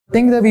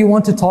thing that we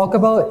want to talk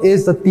about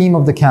is the theme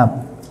of the camp.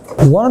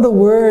 One of the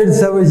words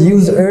that was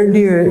used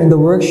earlier in the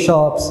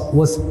workshops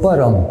was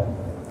param.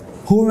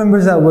 Who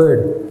remembers that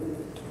word?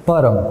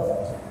 Param.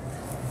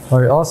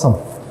 Alright, awesome.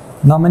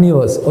 Not many of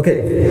us.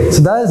 Okay,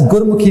 so that is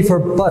Gurmukhi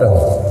for param.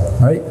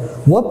 Alright,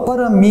 what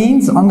param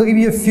means, I'm going to give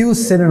you a few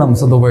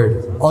synonyms of the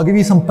word. I'll give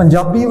you some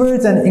Punjabi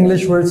words and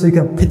English words so you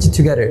can pitch it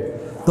together.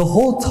 The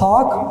whole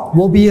talk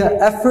will be an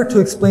effort to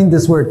explain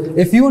this word.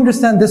 If you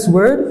understand this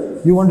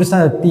word, you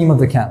understand the theme of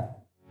the camp.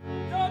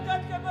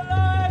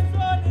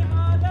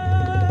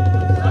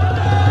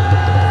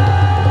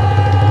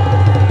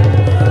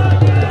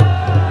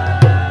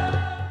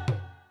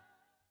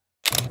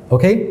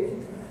 Okay?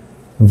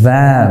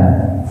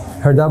 Vam.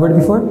 Heard that word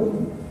before?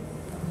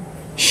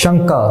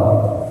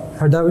 Shanka.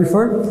 Heard that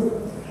before?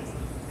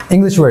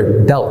 English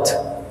word, doubt.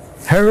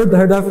 Heard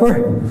that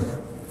before?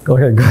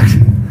 Okay,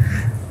 good.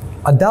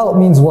 A doubt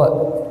means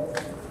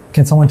what?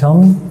 Can someone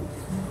tell me?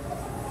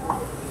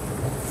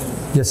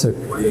 Yes, sir.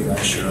 Being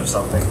unsure of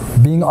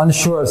something. Being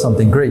unsure of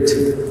something, great.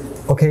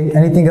 Okay,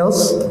 anything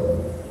else?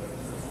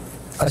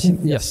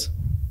 Yes.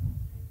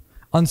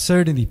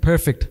 Uncertainty,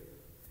 perfect.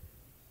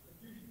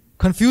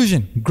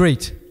 Confusion,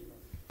 great.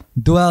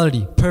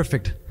 Duality,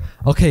 perfect.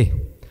 Okay,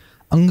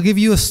 I'm going to give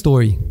you a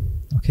story.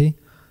 Okay,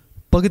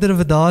 Bhagat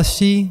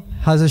Ravidas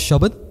has a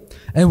shabad,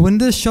 and when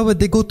this shabad,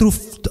 they go through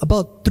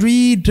about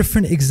 3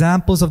 different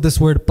examples of this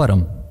word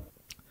param.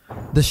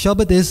 The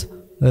shabad is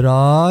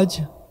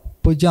Raj,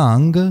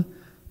 Pujang,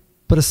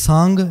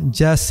 Prasang,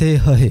 Jaise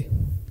Hahe.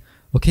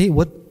 Okay,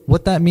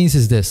 what that means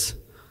is this.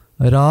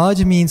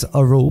 Raj means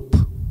a rope.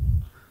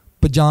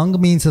 Pujang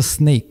means a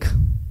snake.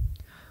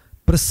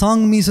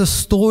 Prasang means a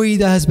story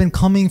that has been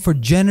coming for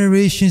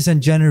generations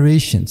and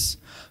generations.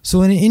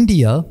 So in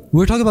India, we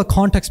were talking about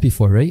context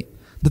before, right?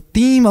 The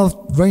theme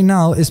of right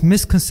now is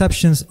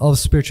misconceptions of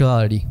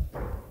spirituality.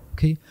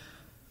 Okay?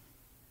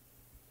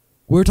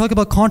 We were talking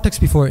about context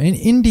before. In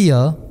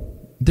India,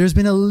 there's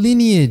been a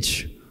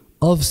lineage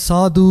of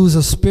sadhus,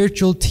 of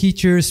spiritual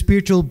teachers,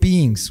 spiritual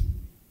beings.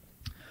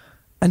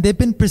 And they've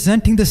been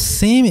presenting the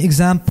same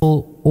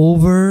example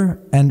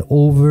over and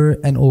over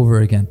and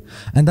over again.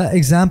 And that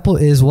example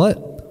is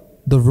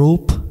what? The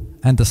rope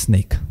and the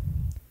snake.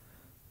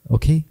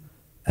 Okay?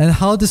 And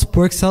how this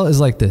works out is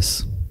like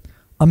this.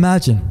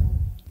 Imagine,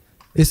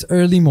 it's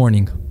early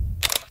morning.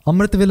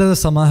 Amrit Vela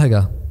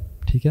Samahega.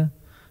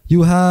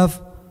 You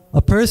have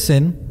a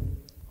person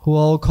who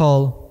I'll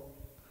call,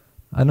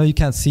 I know you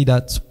can't see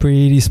that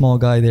pretty small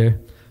guy there,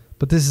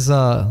 but this is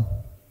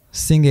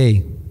Singh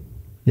A.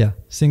 Yeah,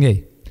 Singh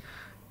A.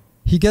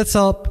 He gets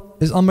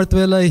up, is Amrit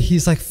Vela,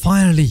 he's like,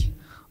 finally,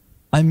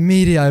 I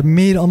made it. I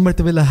made Amrit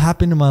Vela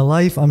happen in my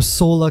life. I'm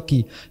so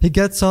lucky. He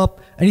gets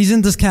up and he's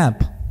in this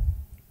camp,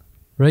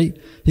 right?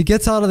 He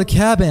gets out of the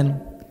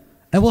cabin,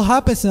 and what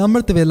happens in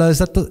Amrit Vela is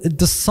that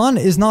the sun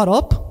is not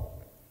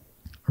up,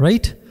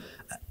 right?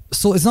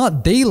 So it's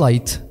not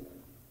daylight.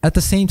 At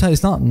the same time,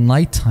 it's not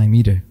nighttime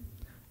either.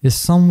 It's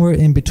somewhere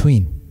in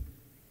between,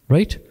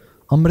 right?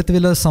 Amrit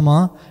Vela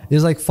Sama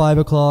is like 5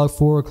 o'clock,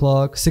 4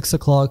 o'clock, 6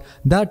 o'clock.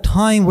 That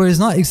time where it's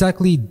not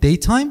exactly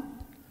daytime,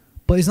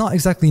 but it's not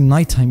exactly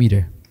nighttime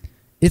either.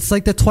 It's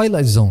like the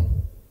twilight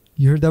zone.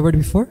 You heard that word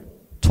before?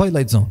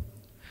 Twilight zone.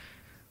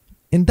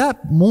 In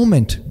that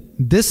moment,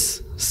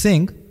 this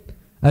Singh,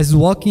 as he's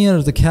walking out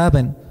of the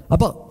cabin,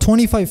 about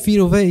 25 feet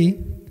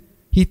away,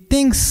 he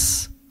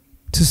thinks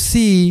to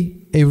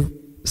see a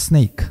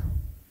snake.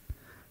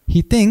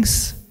 He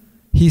thinks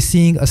he's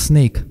seeing a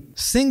snake.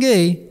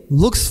 Singh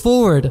looks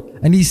forward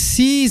and he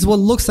sees what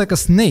looks like a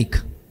snake.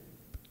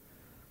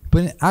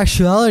 But in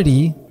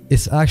actuality,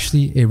 it's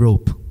actually a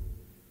rope.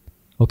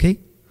 Okay?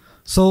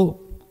 So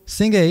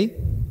Singh,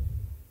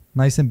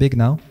 nice and big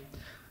now,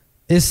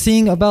 is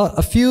seeing about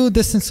a few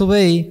distance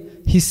away,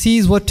 he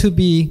sees what to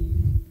be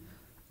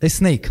a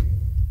snake.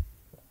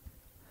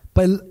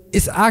 But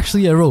it's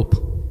actually a rope.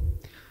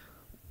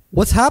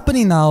 What's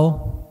happening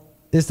now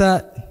is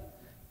that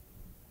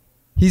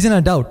he's in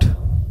a doubt.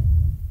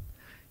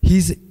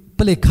 He's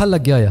palekha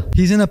lag gaya.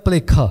 He's in a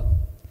palekha.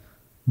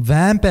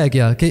 Vam pe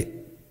gaya. Okay,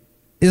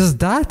 is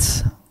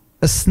that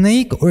a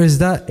snake or is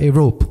that a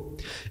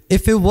rope?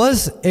 If it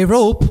was a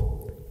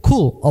rope,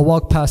 cool, I'll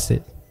walk past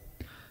it.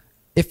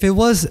 If it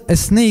was a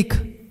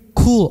snake,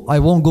 cool, I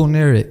won't go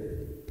near it.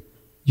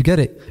 You get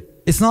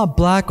it? It's not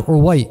black or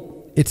white,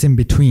 it's in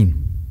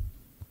between.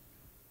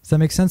 Does that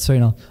make sense right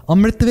now?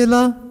 Amrit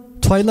Vela,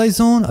 twilight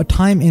zone, a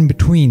time in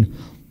between.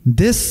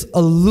 This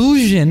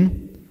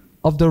illusion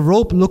of the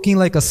rope looking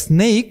like a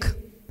snake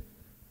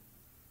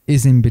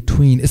is in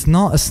between. It's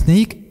not a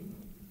snake.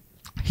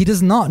 He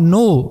does not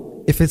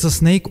know if it's a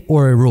snake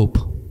or a rope.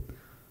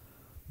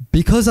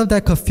 Because of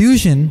that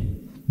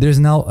confusion, there's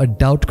now a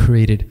doubt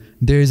created.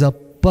 There is a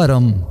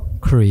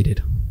param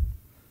created.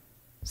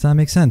 Does that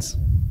make sense?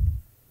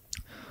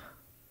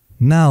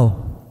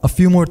 Now, a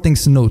few more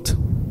things to note.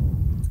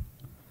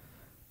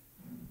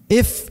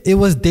 If it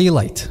was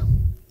daylight,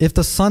 if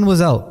the sun was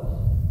out,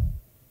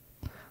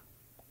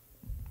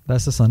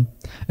 that's the sun.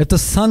 If the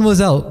sun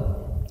was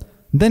out,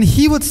 then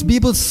he would be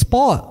able to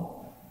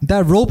spot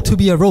that rope to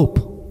be a rope.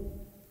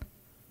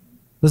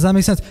 Does that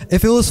make sense?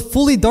 If it was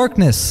fully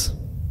darkness,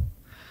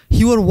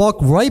 he would walk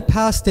right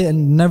past it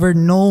and never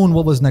known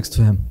what was next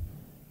to him.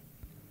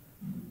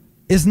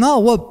 It's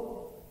not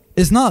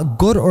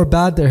good or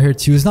bad that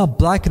hurts you. It's not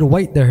black or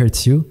white that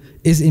hurts you.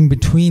 It's in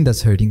between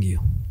that's hurting you.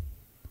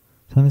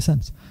 Does that make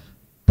sense?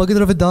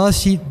 Bhagavad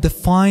Ravidas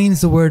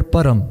defines the word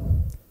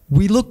param.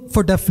 We look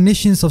for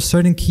definitions of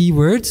certain key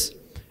words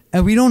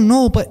and we don't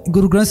know, but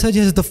Guru Granth Sahib Ji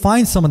has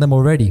defined some of them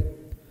already.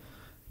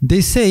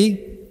 They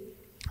say,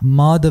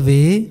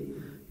 Madhave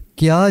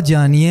kya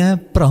janiye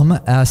prahm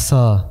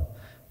aisa,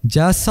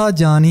 jaisa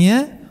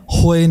janiye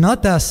hoye na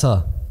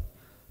taisa.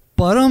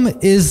 Param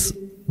is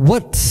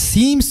what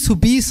seems to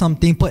be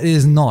something, but it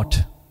is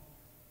not.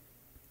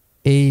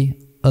 A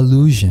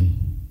illusion.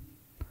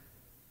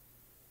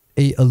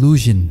 A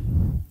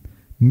illusion.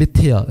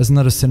 Mithya is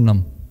not a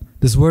synonym.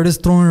 This word is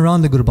thrown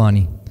around the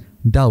Gurbani.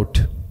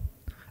 Doubt.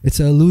 It's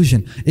an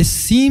illusion. It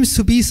seems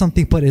to be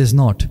something, but it is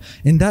not.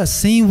 In that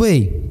same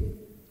way,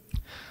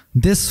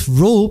 this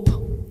rope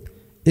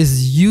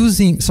is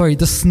using,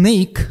 the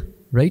snake,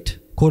 right?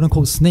 Quote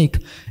unquote snake,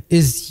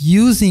 is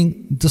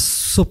using the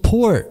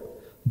support,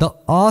 the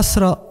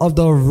asra of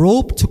the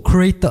rope to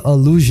create the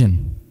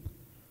illusion.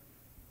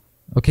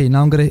 Okay,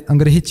 now I'm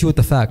gonna hit you with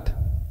the fact.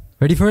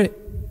 Ready for it?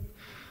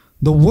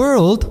 The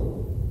world,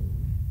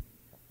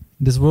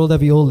 this world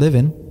that we all live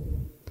in,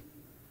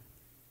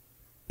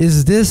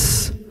 is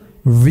this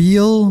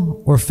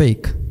real or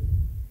fake?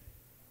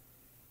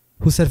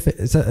 Who said fake?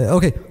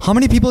 Okay, how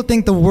many people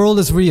think the world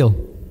is real?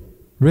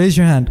 Raise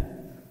your hand.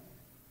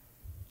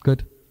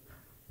 Good.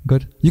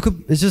 Good. You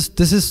could, this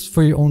is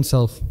for your own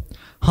self.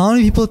 How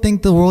many people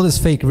think the world is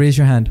fake? Raise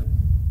your hand.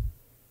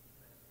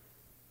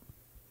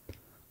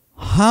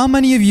 How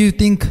many of you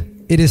think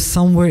it is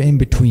somewhere in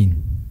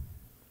between?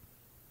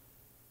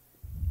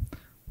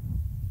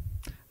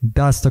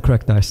 That's the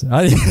correct answer.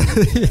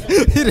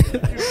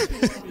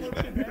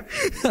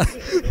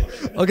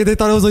 Okay, they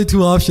thought it was only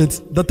two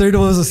options. The third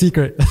one was a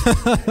secret.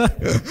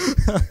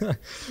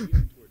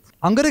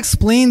 I'm going to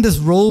explain this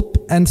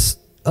rope and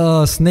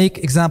snake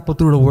example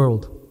through the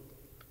world.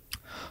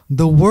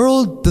 The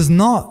world does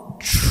not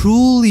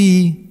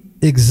truly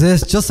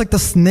exist, just like the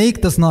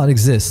snake does not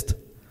exist.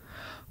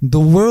 The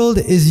world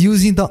is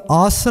using the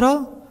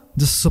asra,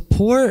 the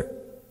support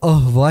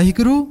of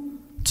Vaheguru,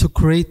 to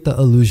create the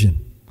illusion.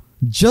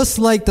 Just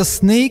like the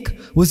snake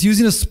was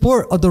using the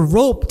support of the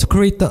rope to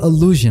create the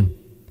illusion.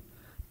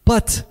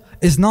 But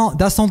that's not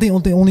the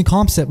only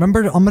concept.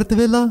 Remember Amrita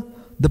Vela?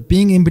 The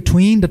being in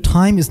between, the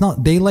time is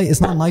not daylight,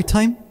 it's not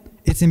nighttime,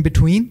 it's in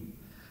between.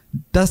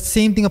 That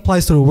same thing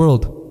applies to the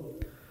world.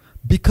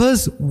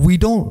 Because we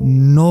don't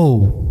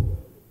know,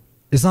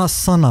 it's not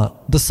sun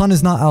out, the sun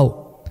is not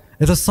out.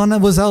 If the sun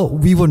was out,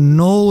 we would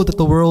know that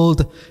the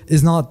world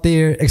is not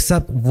there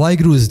except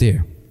Vaheguru is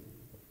there.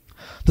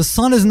 The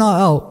sun is not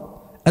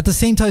out. At the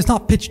same time, it's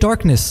not pitch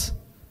darkness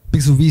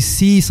because we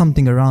see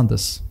something around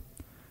us.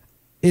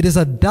 It is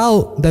a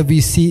doubt that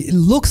we see. It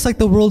looks like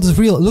the world is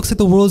real. It looks like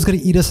the world is going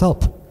to eat us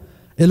up.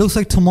 It looks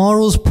like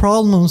tomorrow's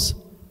problems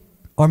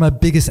are my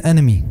biggest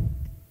enemy.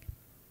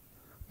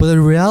 But the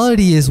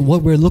reality is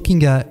what we're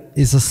looking at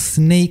is a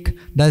snake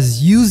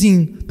that's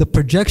using the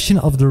projection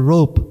of the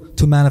rope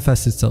to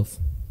manifest itself.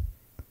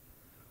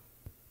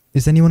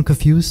 Is anyone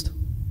confused?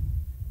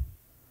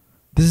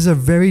 This is a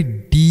very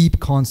deep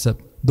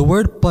concept. The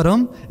word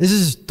param is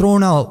just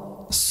thrown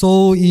out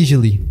so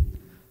easily.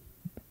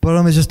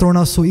 Param is just thrown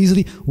out so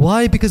easily.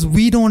 Why? Because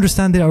we don't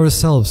understand it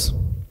ourselves.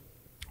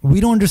 We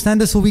don't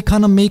understand this, so we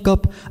kind of make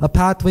up a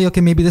pathway.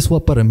 Okay, maybe this is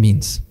what param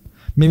means.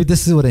 Maybe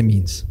this is what it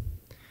means.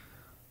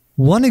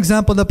 One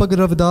example that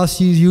Bhagavad Ravidas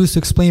used to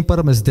explain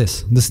param is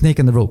this, the snake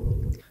and the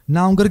rope.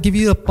 Now I'm going to give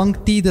you a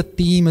pankti the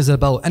theme is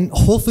about, and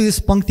hopefully this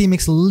pankti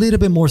makes a little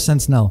bit more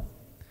sense now.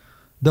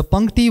 The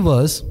pankti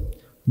was,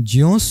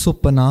 Jyon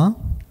supana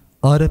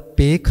ar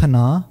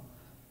pekhana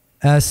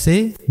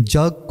aise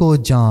jag ko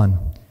jaan,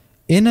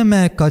 in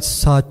mein kach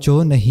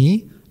sacho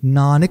nahi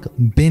nanak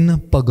bin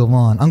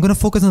Bhagwan. I'm going to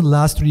focus on the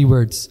last three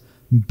words.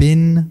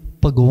 Bin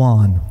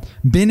Bhagwan.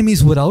 Bin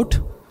means without,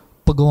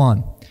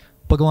 Bhagwan.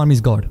 Bhagwan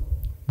means God.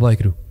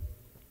 Vaheguru.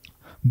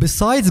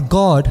 Besides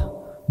God,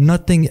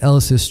 nothing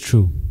else is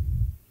true.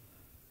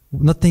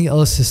 Nothing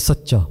else is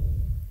satcha.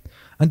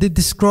 And they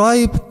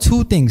describe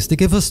two things. They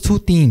give us two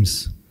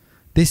themes.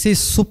 They say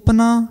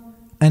supana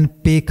and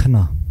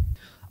pekhana.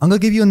 I'm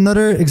going to give you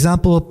another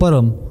example of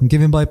param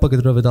given by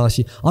Bhagavad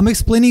Ravidas. I'm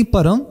explaining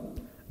param.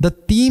 The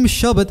theme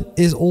Shabad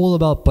is all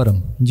about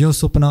param. Jyo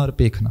supana or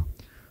pekhana.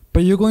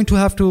 But you're going to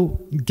have to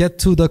get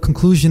to the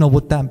conclusion of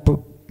what that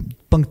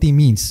pankti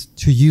means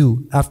to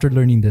you after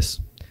learning this.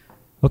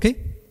 Okay?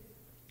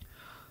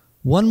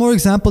 One more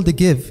example they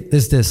give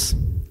is this.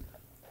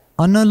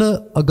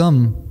 Anal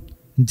agam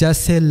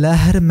jaise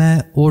lahar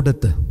mein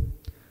odat,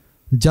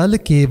 jal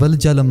keval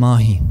jal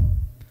mahi.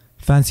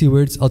 Fancy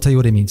words, I'll tell you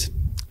what it means.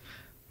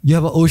 You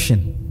have an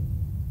ocean.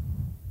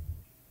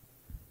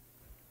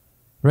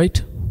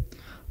 Right?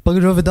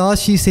 Bhagavad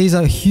Ravidas says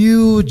a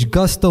huge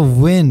gust of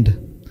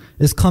wind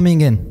is coming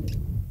in.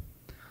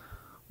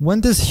 when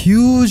this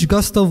huge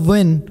gust of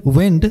wind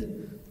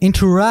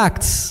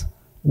interacts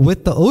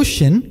with the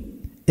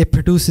ocean, it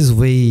produces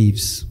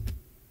waves.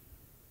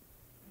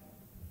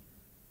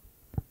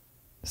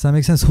 Does that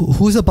make sense?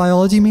 Who's a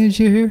biology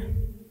major here?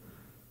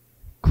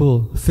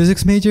 Cool.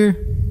 Physics major?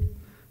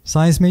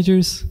 Science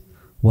majors?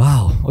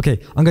 Wow.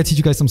 Okay, I'm gonna teach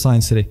you guys some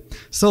science today.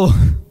 So,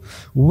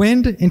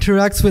 wind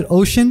interacts with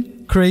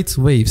ocean, creates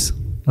waves.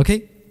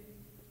 Okay?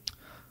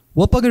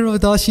 What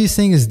Bhagavad Gita is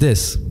saying is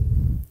this.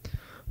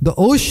 The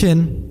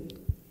ocean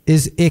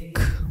is ik.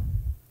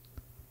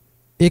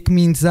 Ik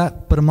means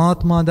that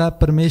Paramatma, that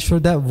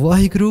Parameshwar, that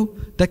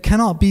Vaheguru, that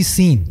cannot be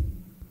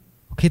seen.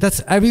 Okay,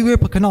 that's everywhere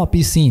but cannot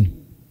be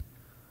seen.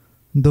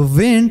 The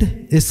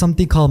wind is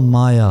something called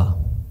Maya.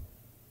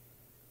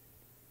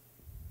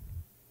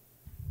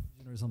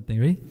 Or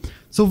something, right?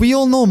 So we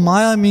all know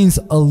Maya means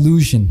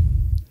illusion,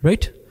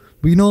 right?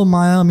 We know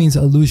Maya means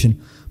illusion.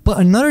 But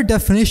another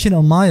definition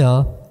of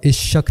Maya is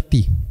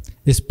Shakti,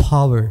 is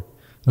power.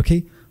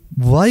 Okay?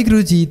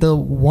 Vaheguruji, the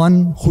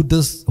one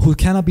who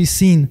cannot be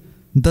seen,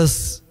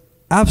 does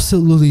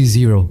absolutely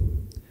zero.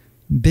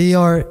 They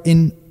are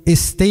in a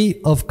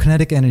state of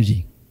kinetic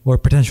energy or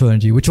potential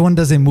energy. Which one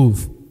doesn't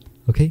move?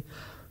 Okay?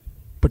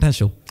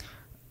 Potential.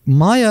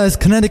 Maya is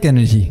kinetic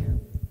energy.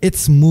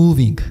 It's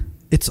moving.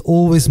 It's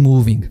always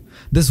moving.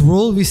 This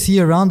world we see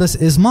around us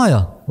is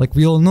Maya, like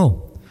we all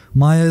know.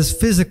 Maya is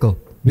physical.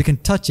 We can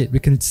touch it. We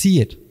can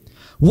see it.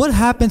 What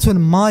happens when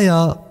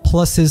Maya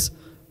pluses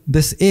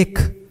this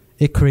ik?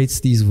 It creates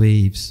these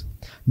waves.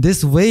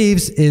 This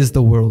waves is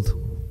the world.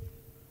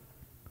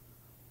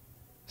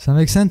 Does that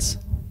make sense?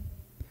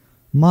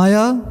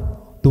 Maya,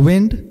 the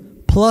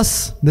wind,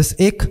 plus this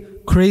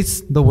ik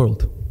creates the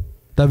world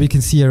that we can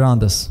see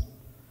around us.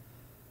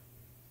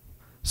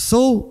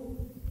 So,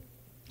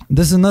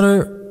 this is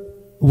another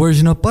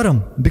version of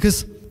Param,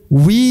 because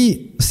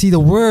we see the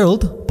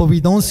world, but we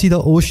don't see the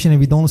ocean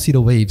and we don't see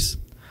the waves.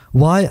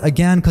 Why?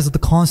 Again, because of the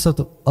concept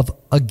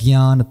of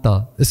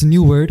agyanata. It's a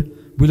new word.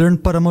 We learned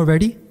Param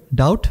already,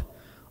 doubt.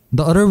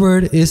 The other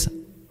word is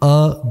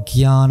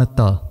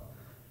agyanata.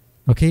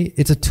 Okay,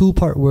 it's a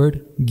two-part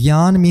word.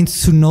 Gyan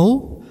means to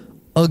know.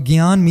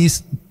 Agyan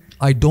means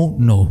I don't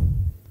know.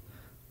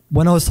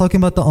 When I was talking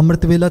about the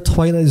Amrit Vela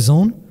twilight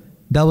zone,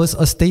 that was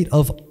a state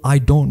of I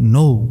don't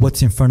know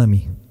what's in front of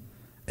me.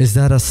 Is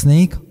that a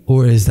snake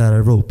or is that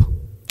a rope?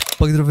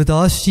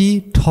 Bhagavad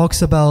Gita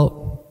talks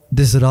about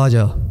this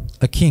Raja,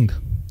 a king.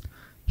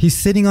 He's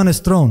sitting on his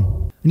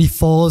throne and he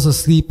falls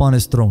asleep on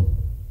his throne.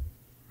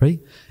 Right?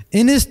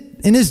 In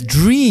his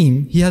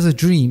dream, he has a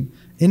dream.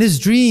 In his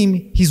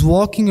dream, he's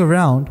walking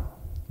around,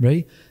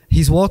 right?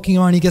 He's walking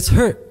around, he gets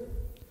hurt.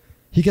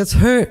 He gets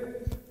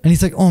hurt. And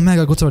he's like, oh man, I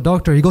gotta go to a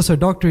doctor. He goes to a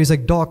doctor, he's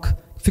like, doc,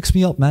 fix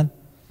me up, man.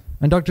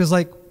 And doctor's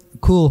like,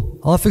 cool,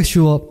 I'll fix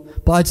you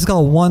up. But I just got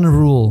one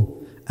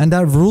rule. And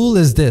that rule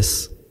is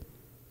this.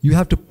 You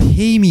have to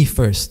pay me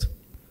first.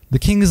 The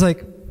king is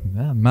like,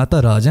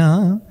 Mata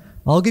Raja,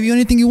 I'll give you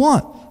anything you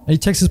want. And he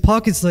checks his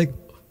pockets like,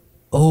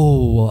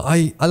 oh,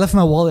 I left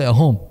my wallet at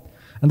home.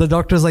 And the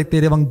doctor's like,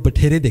 tere wang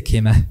bathere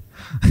dekhe main.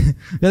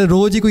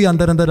 Roji koi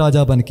andar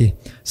raja ban ke.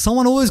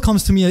 Someone always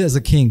comes to me as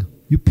a king.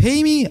 You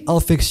pay me, I'll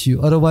fix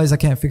you. Otherwise, I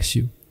can't fix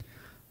you.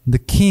 The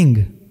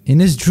king, in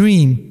his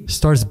dream,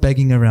 starts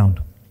begging around.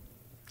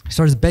 He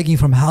starts begging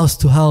from house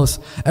to house.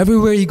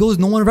 Everywhere he goes,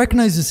 no one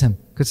recognizes him.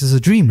 Because it's a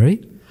dream,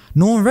 right?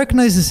 No one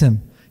recognizes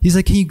him. He's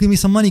like, can you give me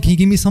some money? Can you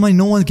give me some money?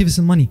 No one gives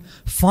him money.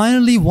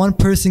 Finally, one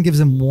person gives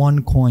him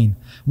one coin.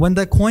 When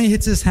that coin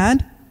hits his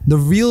hand, the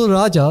real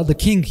Raja, the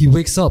king, he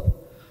wakes up.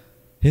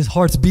 His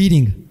heart's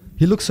beating.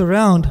 He looks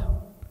around.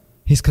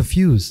 He's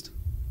confused.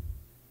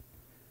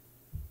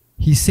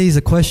 He says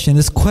a question.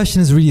 This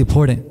question is really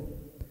important.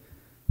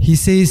 He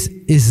says,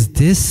 is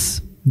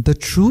this the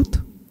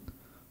truth?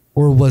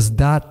 Or was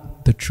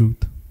that the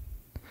truth?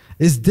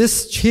 Is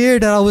this chair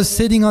that I was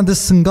sitting on,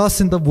 this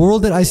sanghasan, the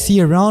world that I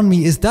see around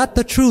me, is that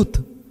the truth?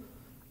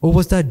 Or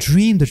was that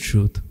dream the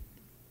truth?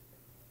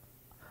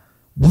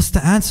 What's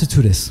the answer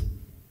to this?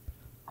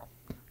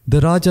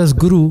 The Raja's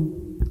guru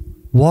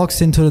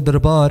walks into the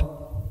darbar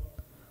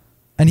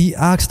and he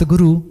asks the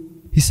guru,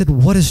 he said,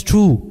 what is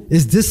true?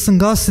 Is this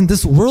sanghasan,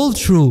 this world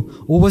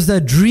true? Or was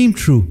that dream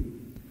true?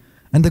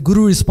 And the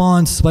guru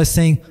responds by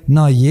saying,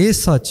 na ye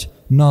sach,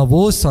 na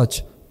wo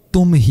sach,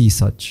 tum hi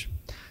sach.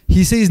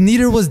 He says,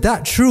 neither was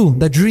that true,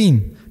 that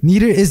dream.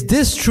 Neither is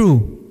this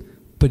true,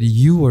 but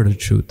you are the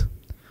truth.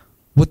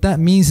 What that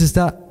means is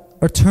that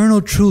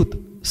eternal truth,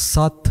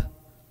 Sat.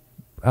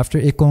 After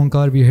Ek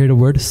Onkar, we hear the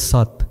word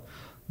Sat.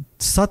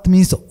 Sat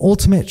means the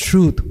ultimate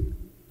truth.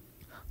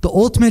 The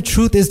ultimate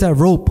truth is that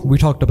rope we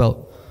talked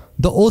about.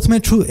 The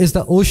ultimate truth is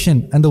the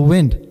ocean and the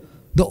wind.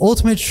 The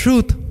ultimate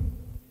truth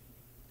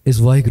is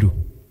Vaheguru.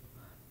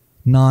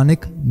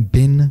 Nanak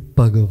bin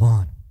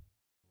Bhagavan.